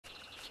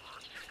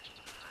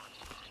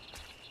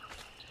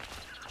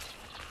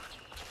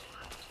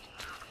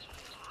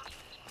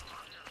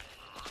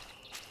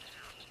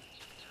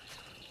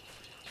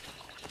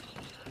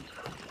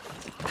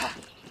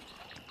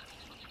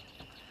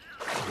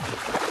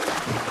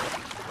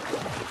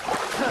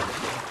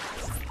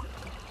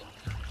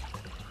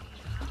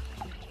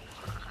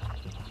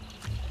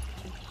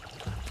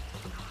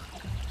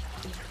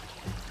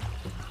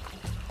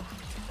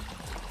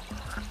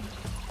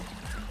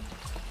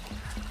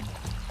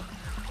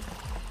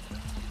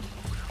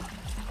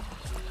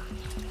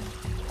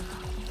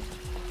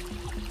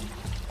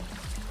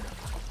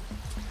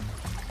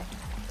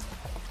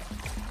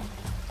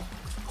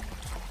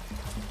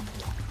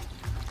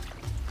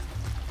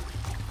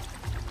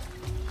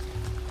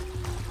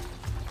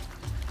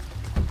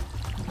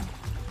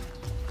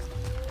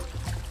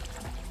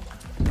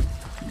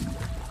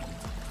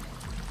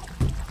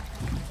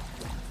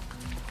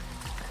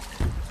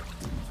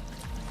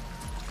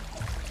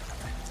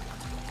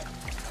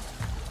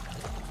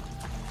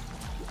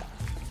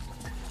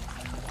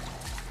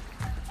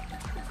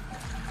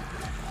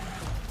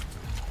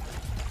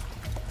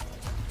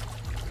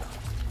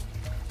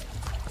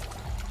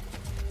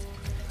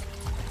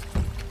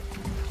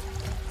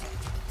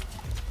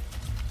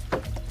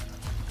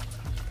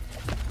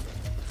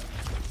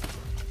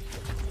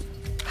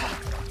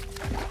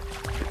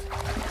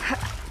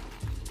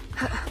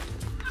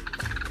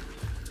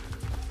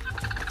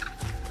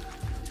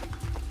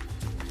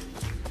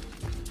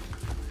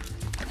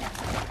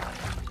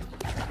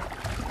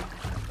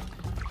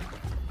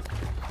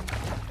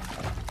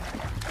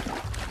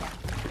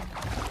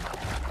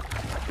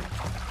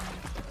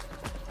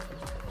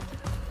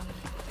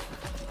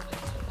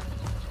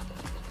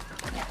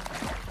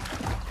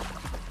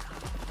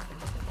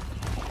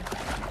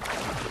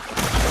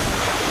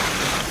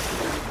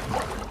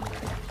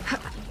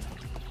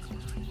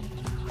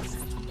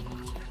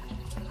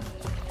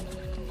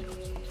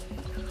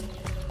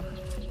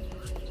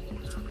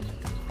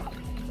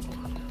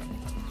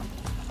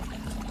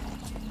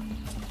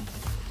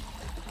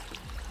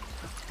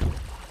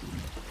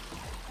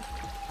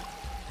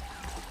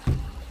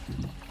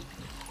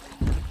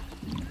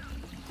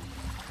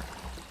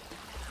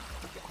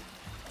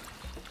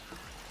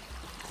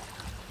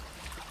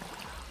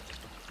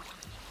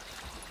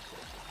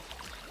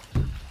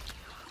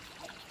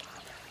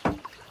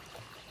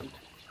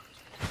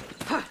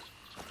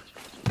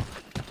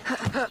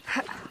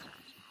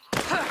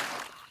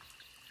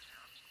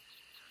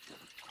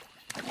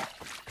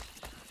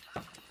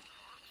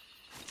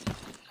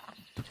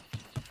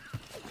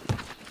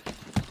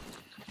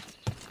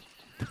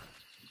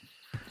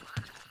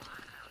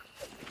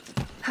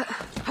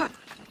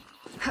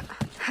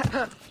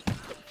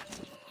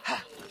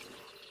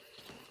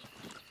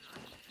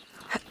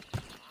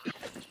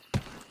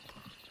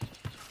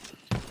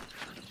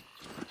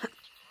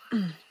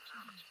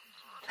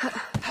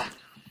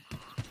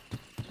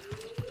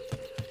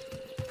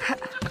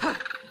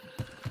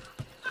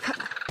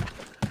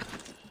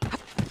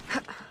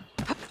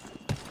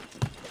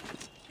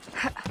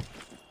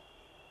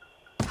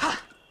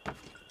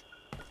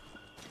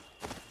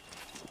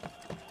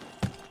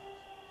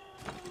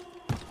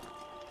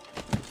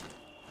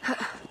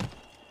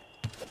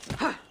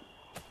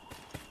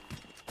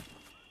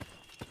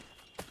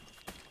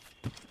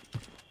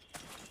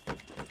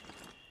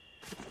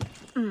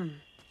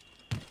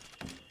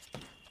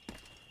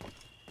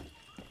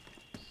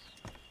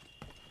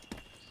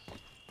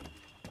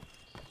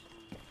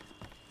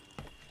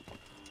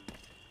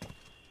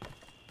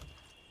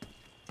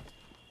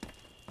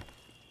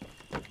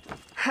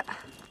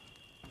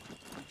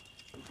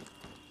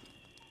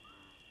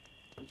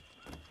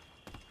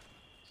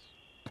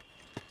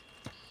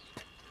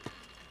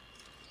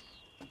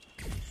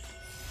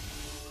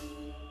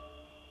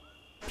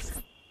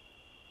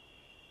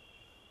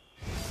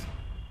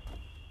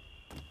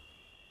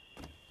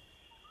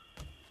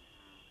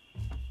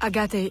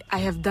Agate, I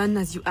have done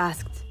as you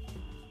asked.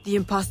 The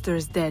impostor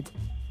is dead.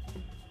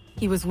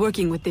 He was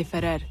working with De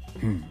Ferrer.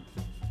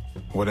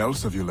 What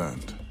else have you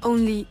learned?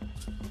 Only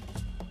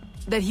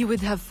that he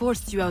would have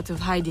forced you out of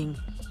hiding.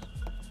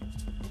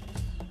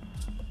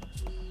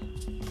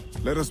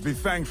 Let us be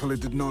thankful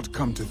it did not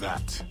come to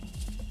that.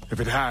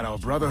 If it had, our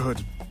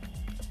brotherhood...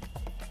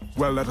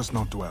 Well, let us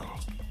not dwell.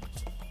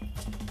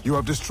 You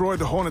have destroyed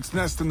the Hornet's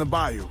Nest in the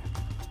bayou.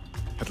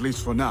 At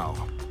least for now.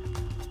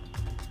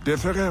 De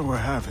Ferrer will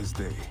have his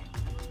day.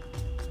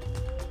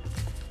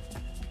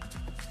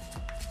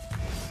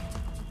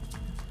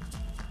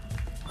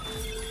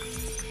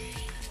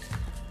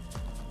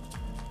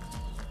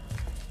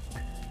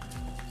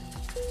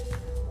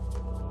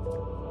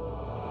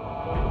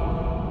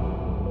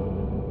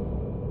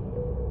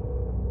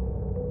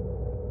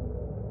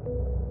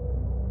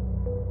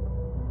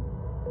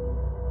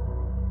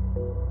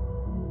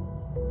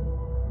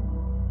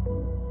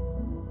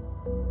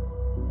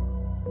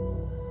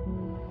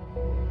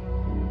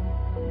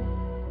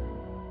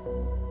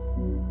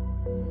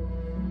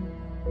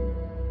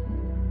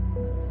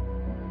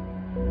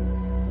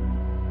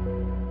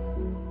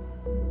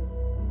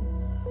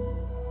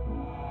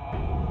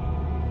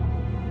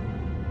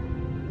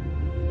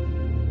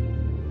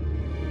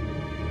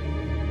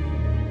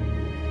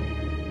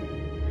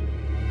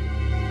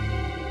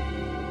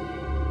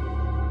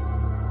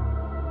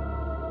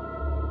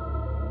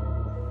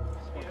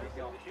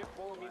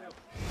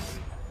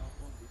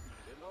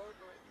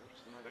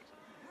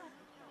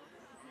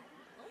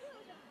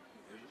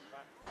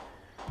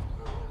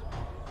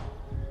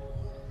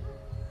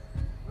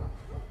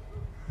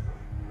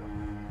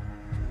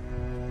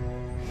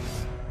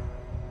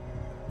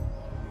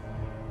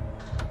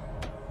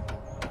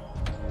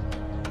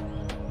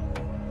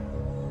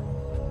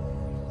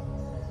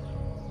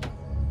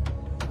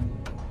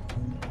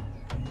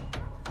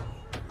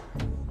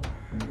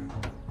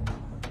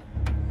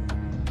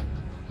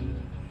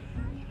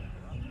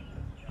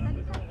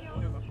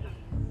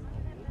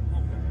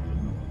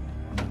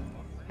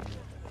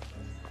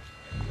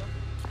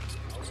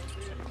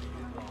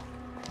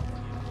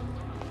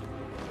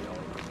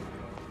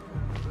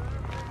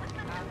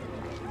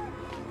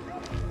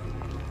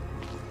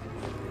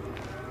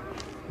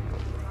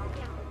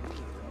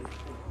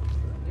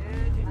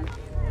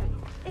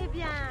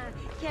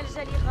 Quelle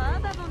jolie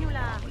robe avons-nous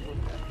là?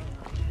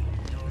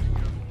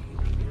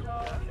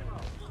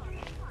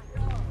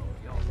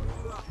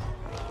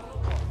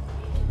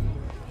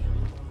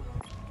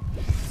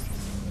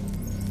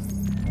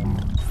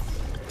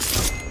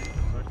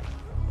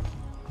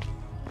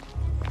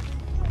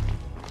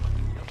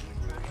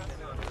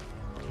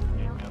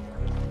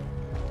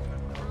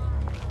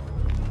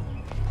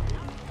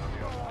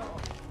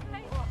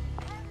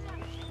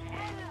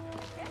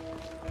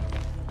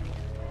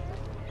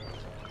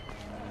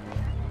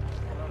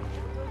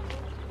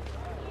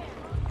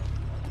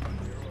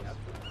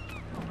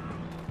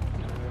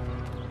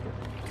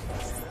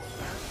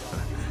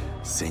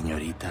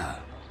 Señorita.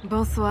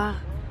 Bonsoir.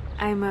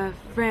 I'm a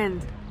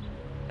friend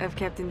of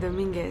Captain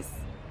Dominguez.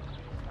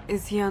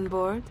 Is he on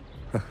board?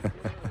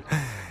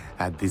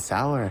 At this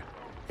hour,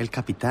 El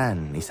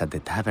Capitan is at the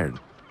tavern.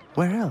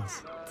 Where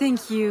else?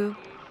 Thank you.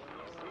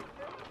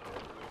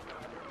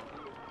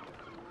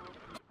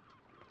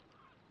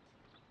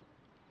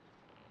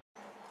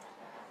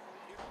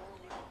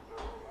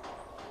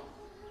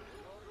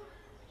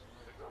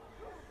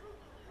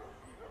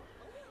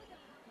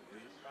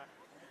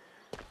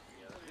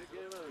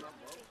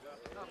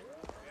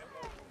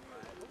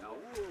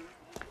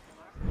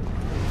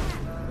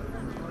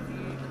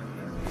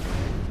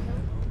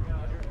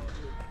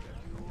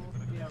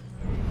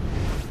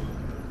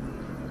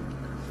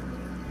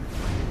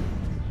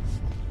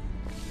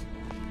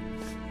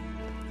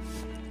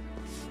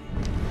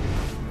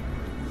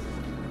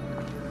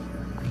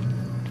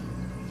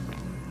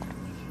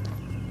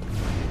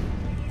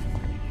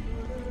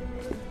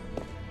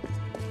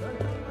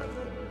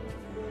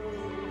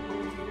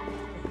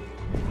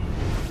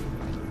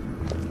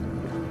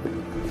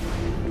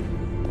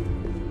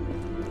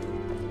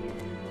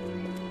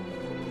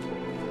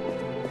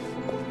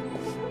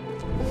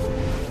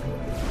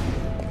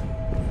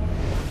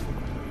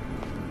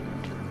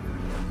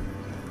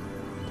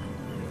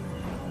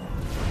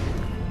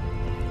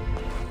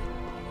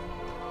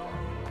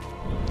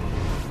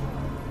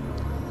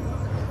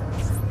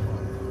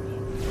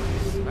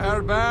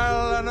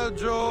 Farewell and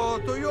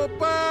adieu to your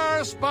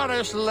past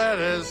Spanish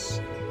letters.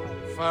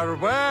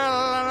 Farewell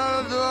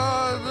and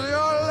adieu to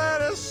your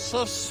letters. Yes,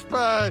 a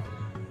spade.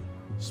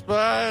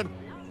 Spade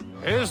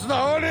is the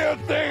only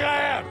thing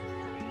I am.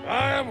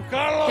 I am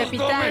Carlos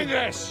Capitan.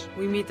 Dominguez.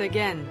 We meet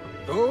again.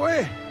 Do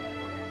we?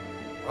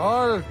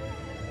 All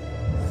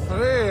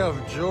three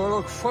of you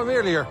look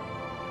familiar.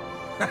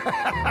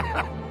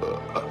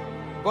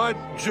 But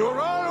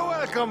you're all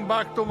welcome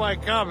back to my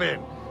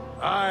cabin.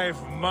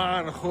 I've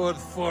manhood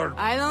for...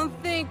 I don't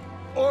think...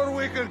 Or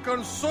we can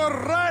consort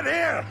right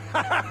here.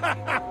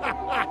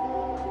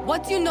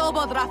 What do you know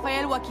about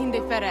Rafael Joaquin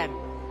de Ferrer?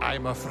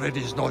 I'm afraid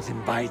he's not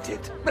invited.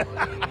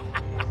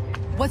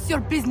 What's your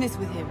business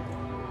with him?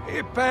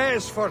 He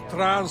pays for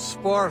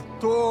transport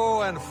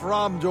to and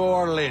from New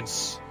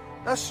Orleans.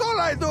 That's all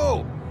I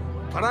do.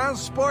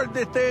 Transport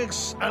the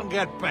things and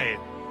get paid.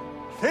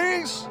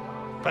 Things,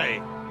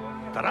 paid.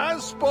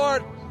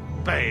 Transport,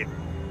 paid.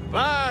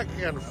 Back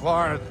and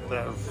forth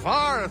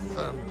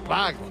and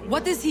back.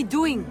 What is he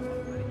doing?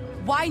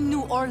 Why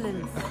New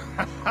Orleans?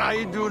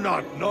 I do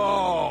not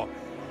know.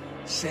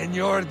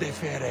 Senor de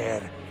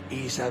Ferrer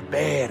is a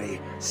very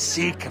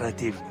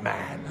secretive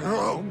man.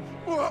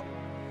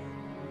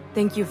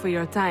 Thank you for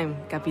your time,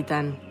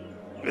 Capitan.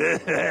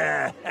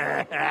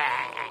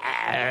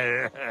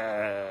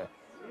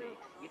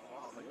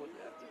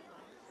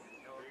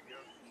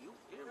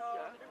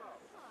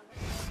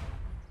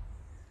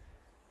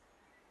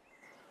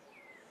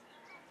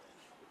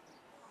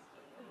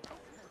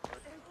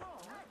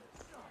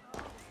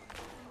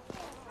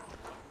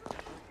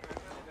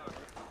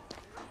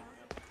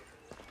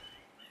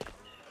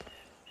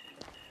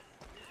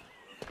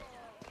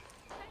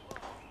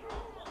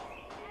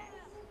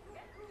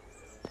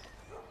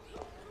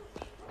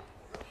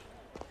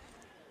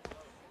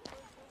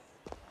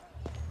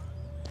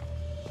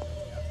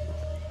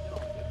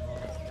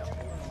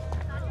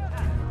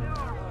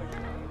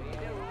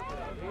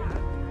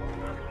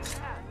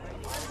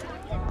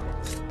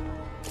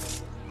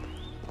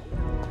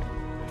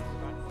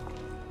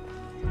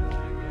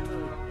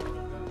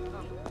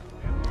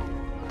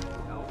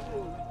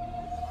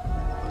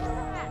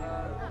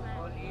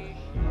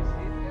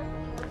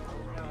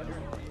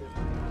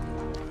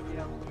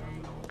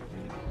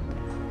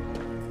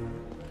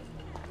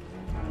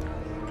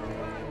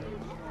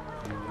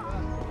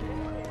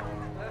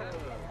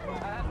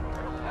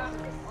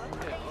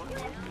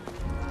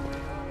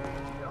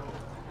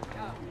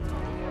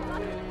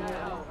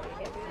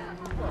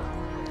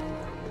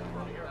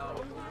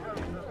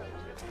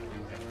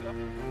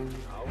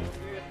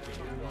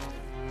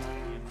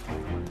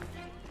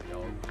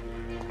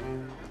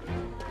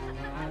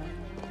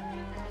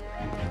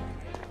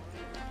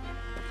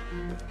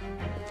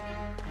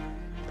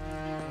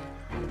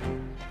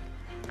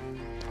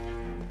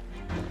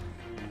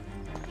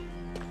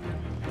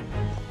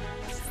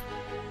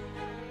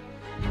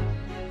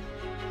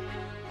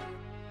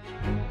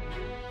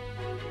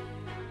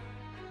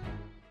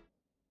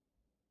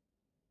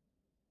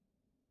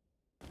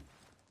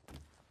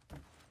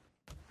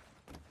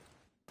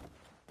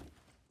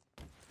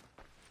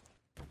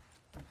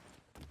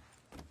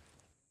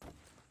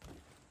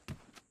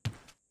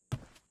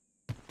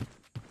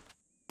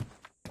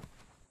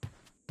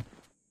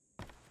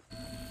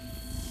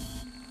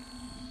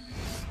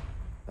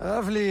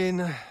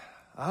 Aveline,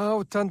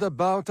 out and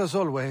about as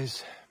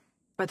always.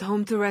 But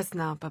home to rest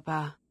now,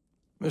 Papa.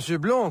 Monsieur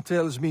Blanc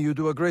tells me you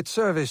do a great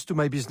service to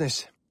my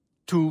business.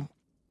 To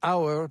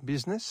our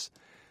business.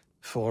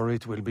 For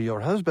it will be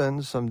your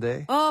husband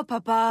someday. Oh,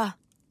 Papa.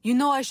 You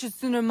know I should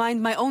sooner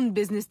mind my own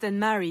business than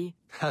marry.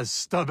 As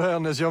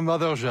stubborn as your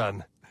mother,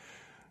 Jeanne.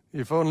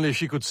 If only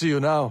she could see you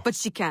now. But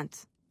she can't.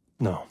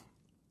 No.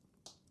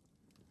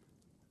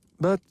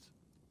 But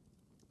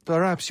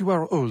perhaps you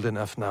are old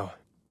enough now.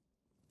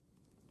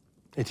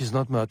 It is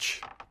not much.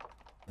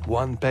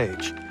 1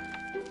 page.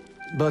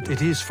 But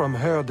it is from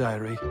her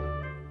diary.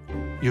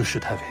 You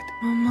should have it.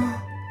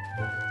 Mama.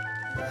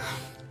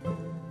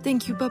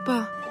 Thank you,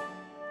 Papa.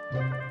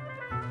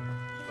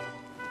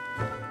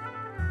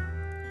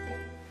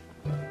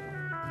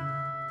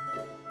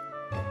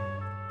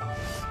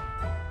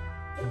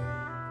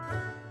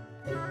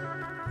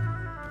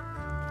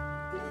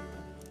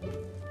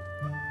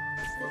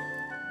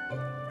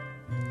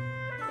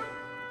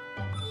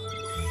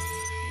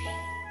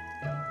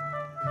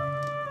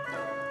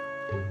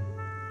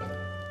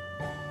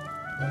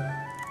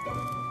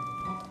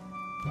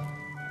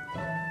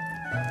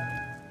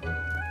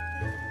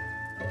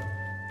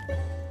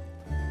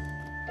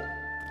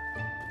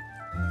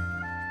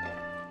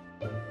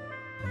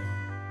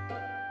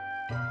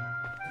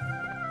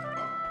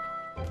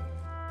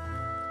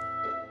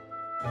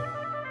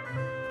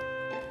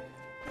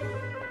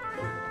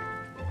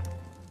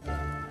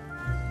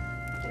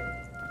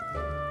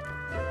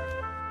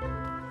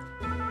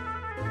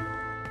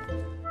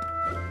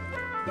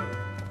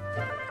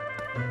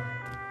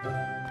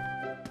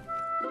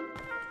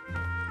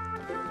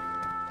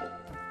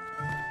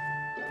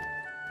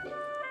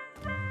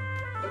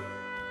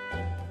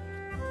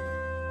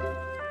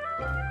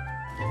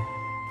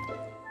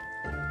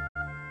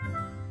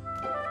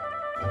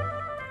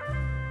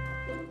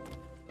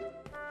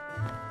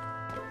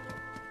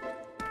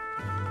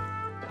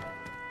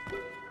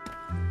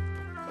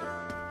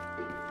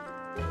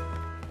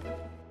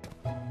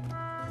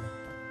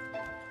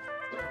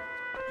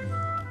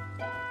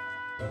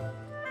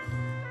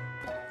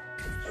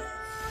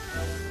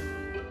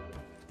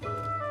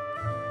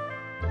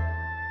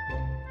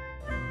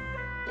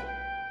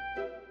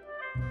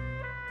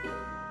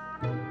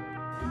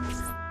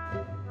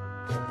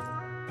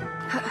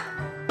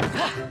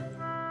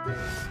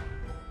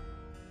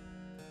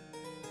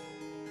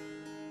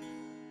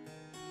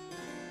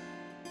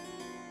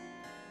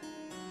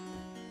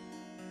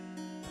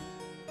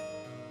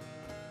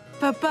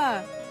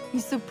 Papa, you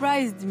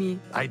surprised me.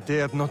 I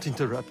dared not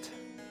interrupt.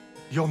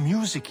 Your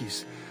music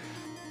is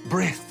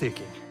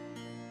breathtaking.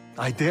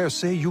 I dare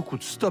say you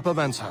could stop a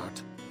man's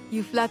heart.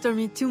 You flatter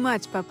me too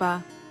much,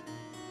 Papa.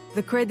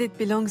 The credit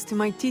belongs to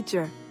my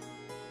teacher.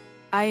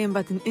 I am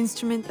but an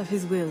instrument of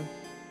his will.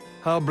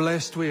 How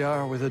blessed we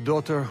are with a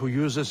daughter who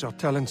uses her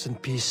talents in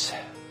peace,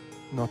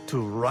 not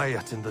to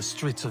riot in the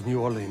streets of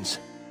New Orleans.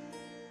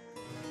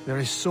 There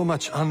is so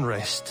much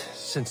unrest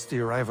since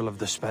the arrival of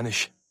the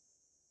Spanish.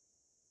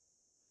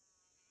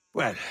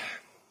 Well,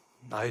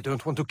 I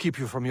don't want to keep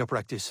you from your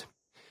practice.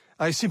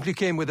 I simply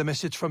came with a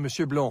message from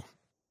Monsieur Blanc.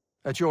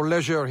 At your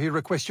leisure, he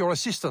requests your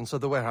assistance at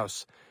the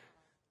warehouse.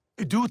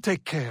 Do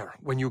take care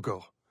when you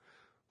go.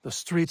 The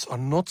streets are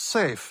not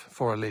safe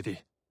for a lady.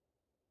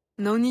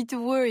 No need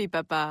to worry,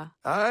 Papa.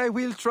 I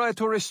will try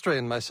to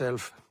restrain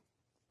myself.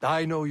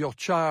 I know your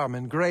charm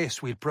and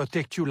grace will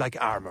protect you like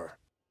armor.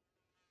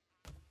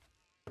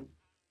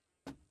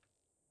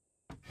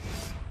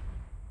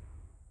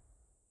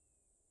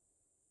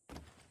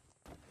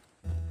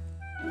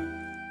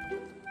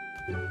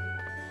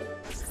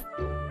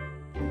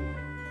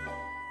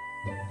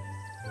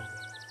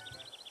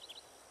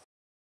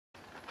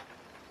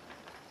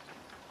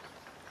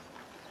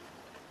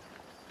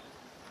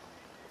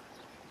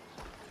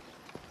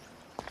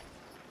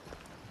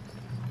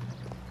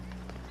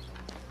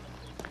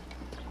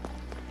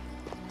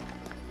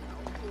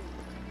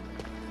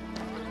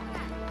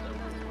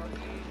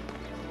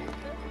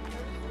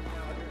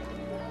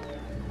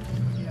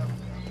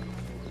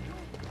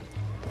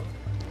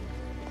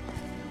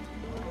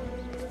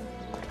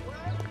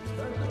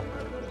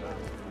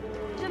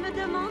 Je me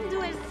demande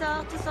d'où elle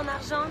sort tout son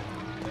argent.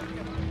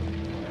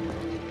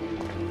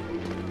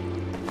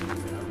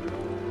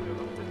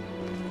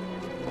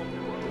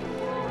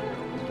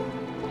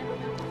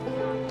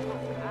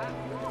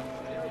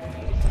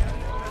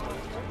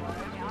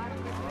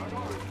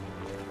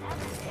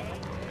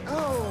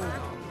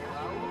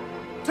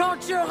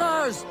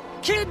 Torturers!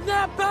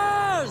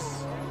 Kidnappers!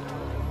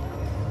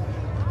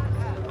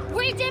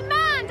 We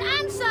demand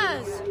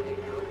answers!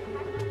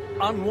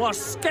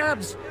 Unwashed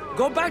scabs!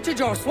 Go back to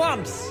your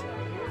swamps!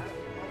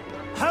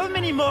 How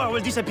many more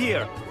will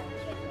disappear?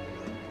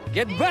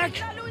 Get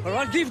back, or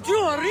I'll give you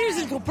a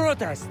reason to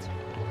protest!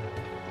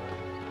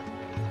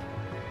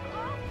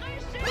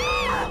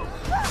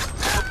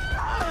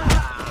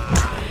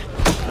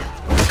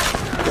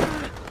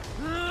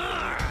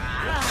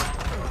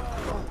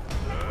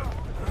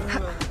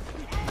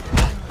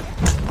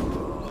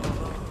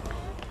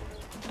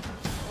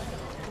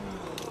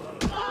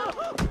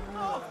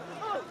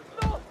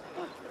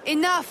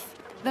 Enough!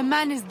 The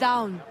man is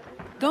down.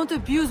 Don't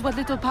abuse what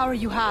little power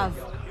you have.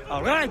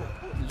 All right,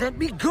 let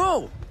me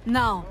go!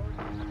 Now,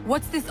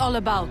 what's this all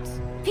about?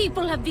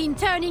 People have been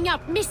turning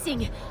up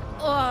missing.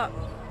 Or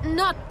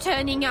not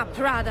turning up,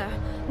 rather.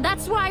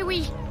 That's why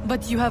we...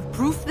 But you have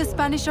proof the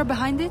Spanish are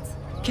behind it?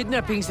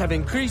 Kidnappings have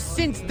increased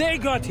since they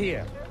got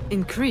here.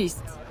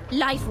 Increased?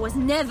 Life was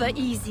never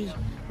easy.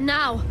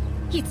 Now,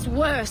 it's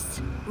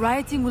worse.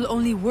 Rioting will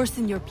only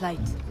worsen your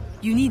plight.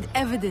 You need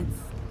evidence.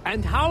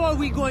 And how are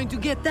we going to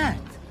get that?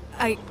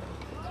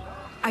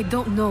 I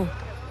don't know.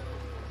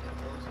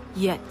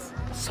 Yet.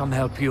 Some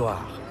help you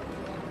are.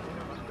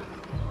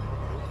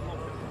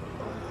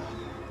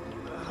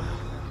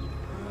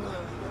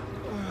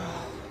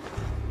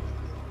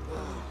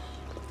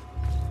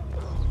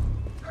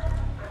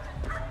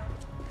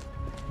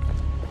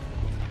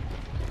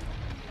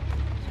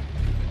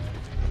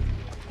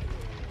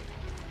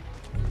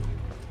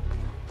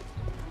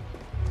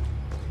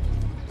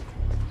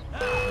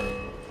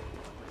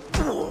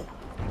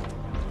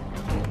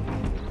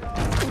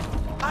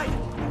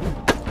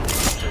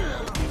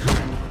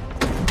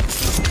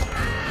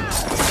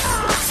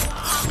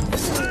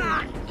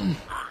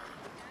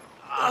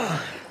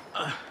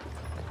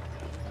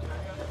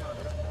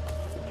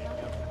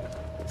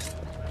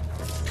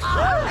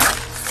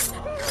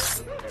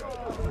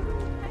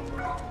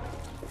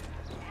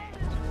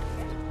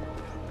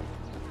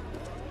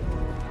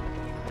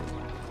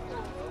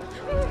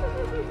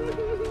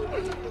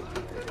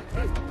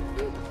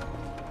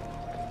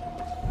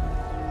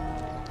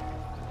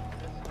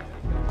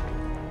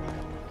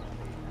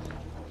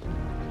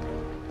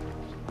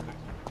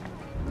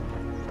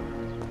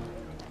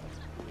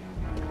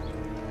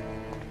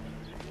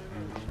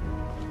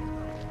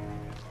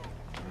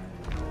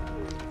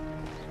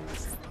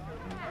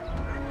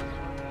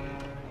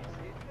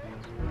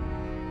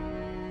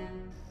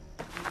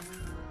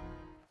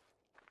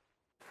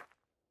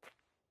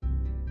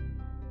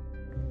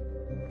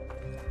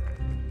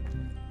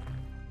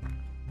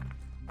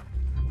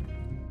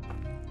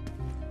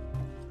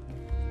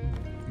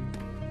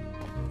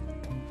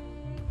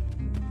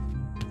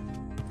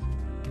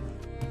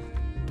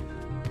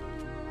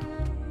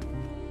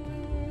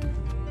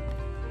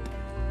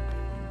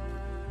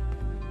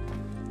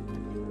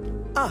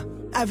 Ah,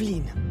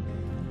 Aveline.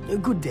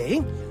 Good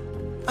day.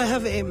 I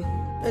have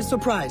a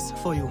surprise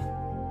for you.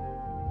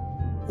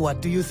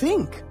 What do you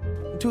think?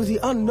 To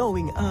the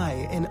unknowing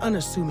eye, an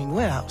unassuming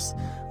warehouse.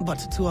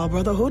 But to our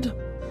Brotherhood,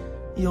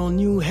 your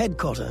new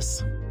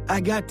headquarters.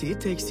 Agate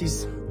takes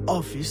his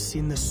office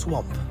in the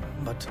swamp,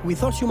 but we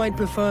thought you might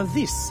prefer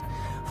this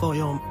for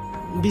your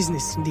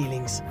business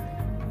dealings.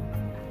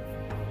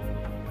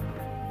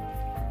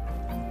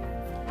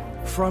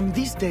 From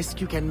this desk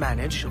you can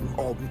manage,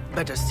 or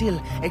better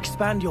still,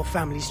 expand your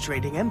family's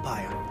trading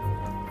empire.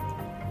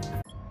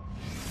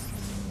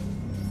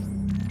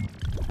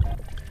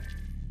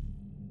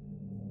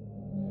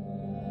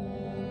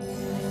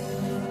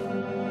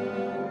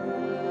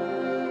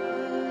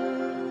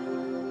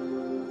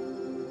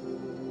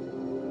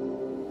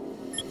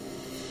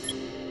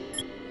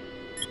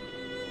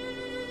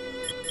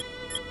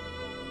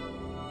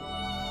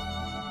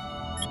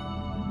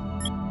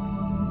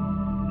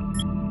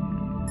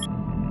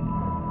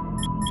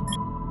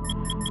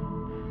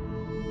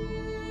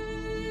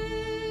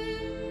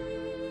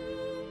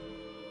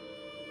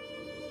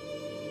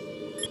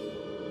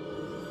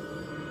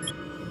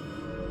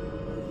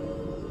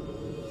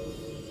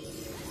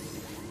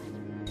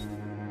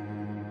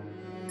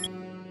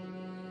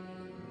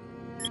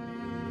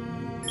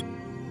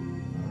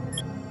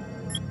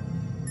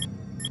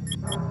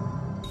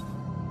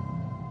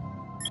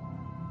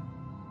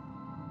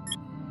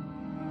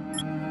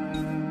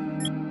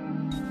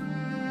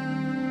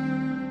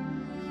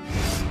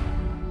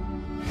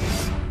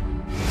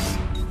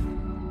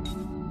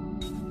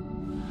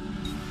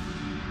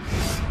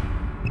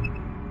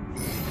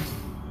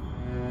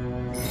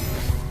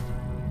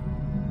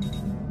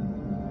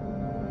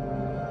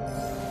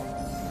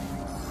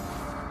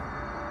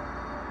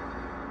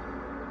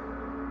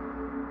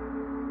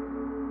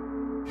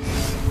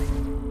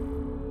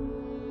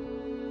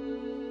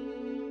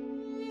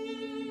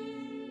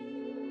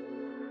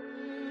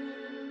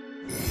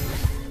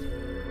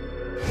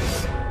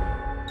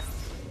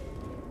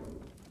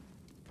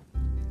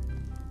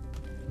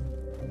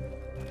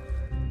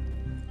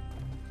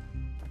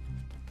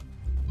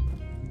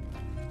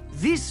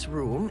 This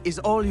room is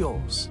all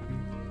yours.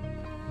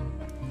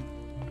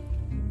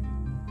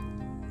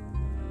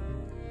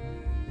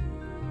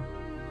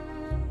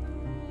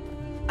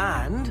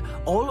 And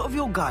all of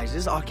your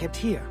guises are kept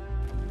here.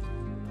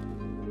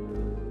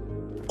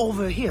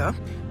 Over here,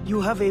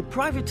 you have a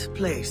private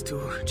place to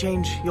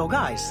change your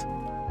guise.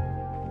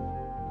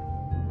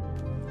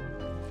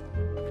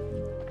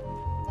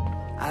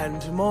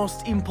 And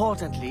most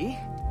importantly,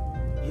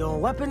 your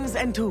weapons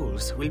and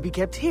tools will be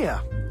kept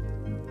here.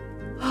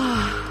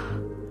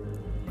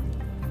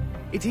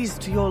 It is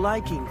to your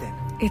liking, then?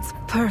 It's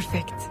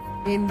perfect.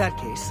 In that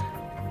case,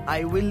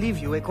 I will leave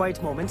you a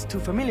quiet moment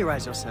to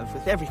familiarize yourself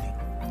with everything.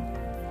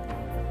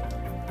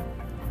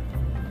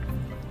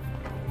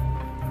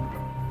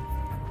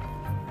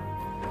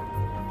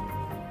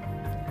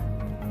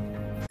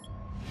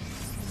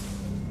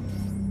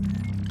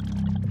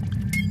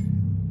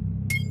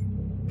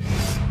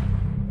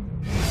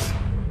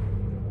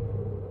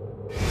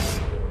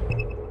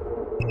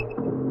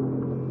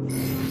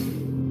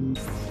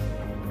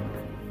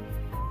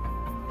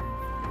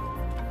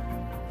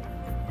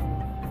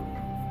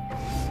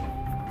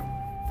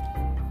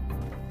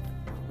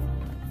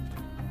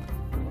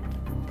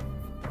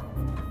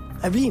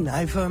 Aveline,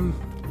 I've,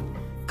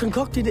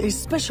 concocted a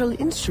special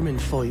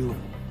instrument for you.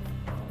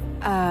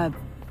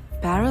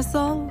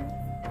 Parasol?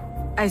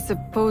 I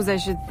suppose I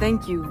should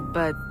thank you,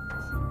 but...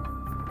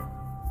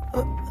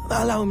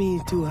 Allow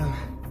me to,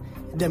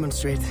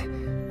 demonstrate.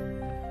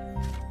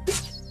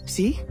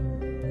 See?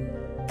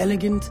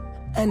 Elegant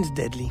and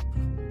deadly.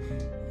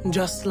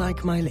 Just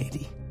like my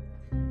lady.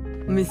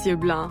 Monsieur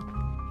Blanc,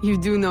 you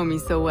do know me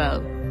so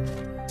well.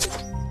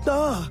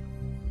 Ah!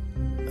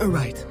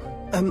 Right.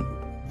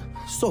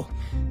 So,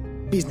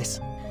 business.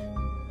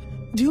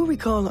 Do you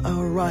recall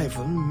our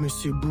rival,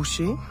 Monsieur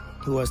Boucher,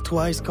 who was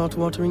twice caught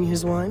watering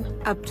his wine?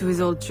 Up to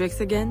his old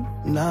tricks again?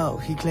 Now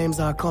he claims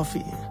our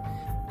coffee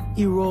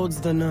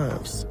erodes the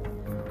nerves.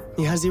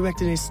 He has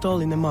erected a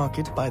stall in the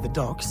market by the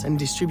docks and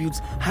distributes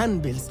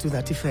handbills to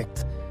that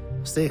effect.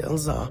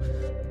 Sales are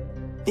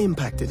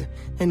impacted,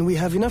 and we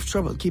have enough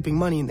trouble keeping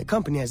money in the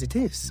company as it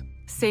is.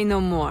 Say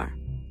no more.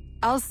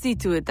 I'll see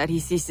to it that he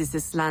ceases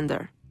his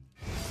slander.